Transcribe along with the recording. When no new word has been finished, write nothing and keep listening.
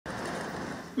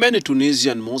Many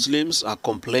Tunisian Muslims are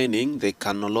complaining they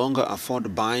can no longer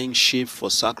afford buying sheep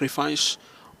for sacrifice,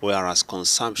 whereas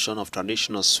consumption of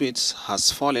traditional sweets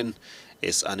has fallen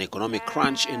as an economic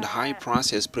crunch and high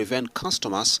prices prevent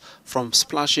customers from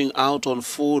splashing out on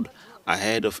food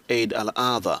ahead of Eid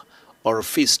al-Adha, or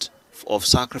Feast of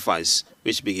Sacrifice,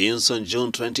 which begins on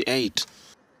June 28.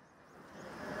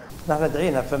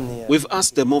 We've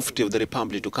asked the Mufti of the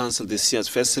Republic to cancel this year's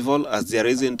festival as there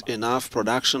isn't enough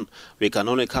production. We can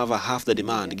only cover half the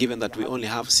demand, given that we only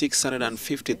have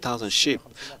 650,000 sheep,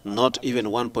 not even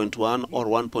 1.1 or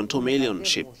 1.2 million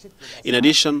sheep. In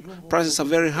addition, prices are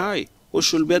very high. Who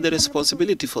should bear the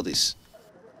responsibility for this?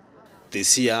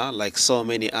 This year, like so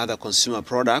many other consumer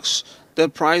products, the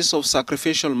price of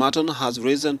sacrificial mutton has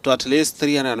risen to at least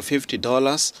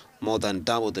 $350, more than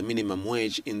double the minimum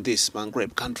wage in this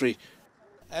Maghreb country.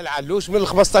 The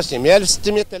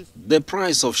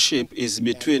price of sheep is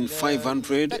between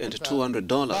 $500 and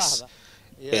 $200,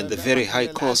 and the very high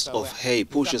cost of hay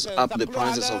pushes up the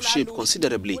prices of sheep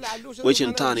considerably, which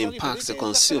in turn impacts the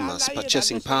consumer's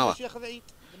purchasing power.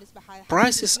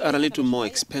 Prices are a little more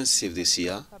expensive this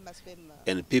year,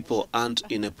 and people aren't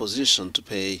in a position to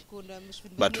pay,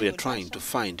 but we are trying to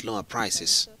find lower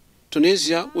prices.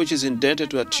 Tunisia, which is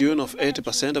indebted to a tune of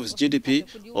 80% of its GDP,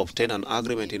 obtained an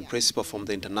agreement in principle from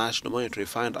the International Monetary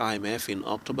Fund (IMF) in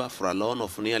October for a loan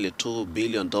of nearly $2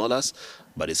 billion,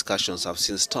 but discussions have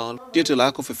since stalled due to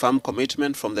lack of a firm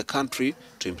commitment from the country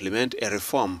to implement a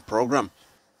reform program.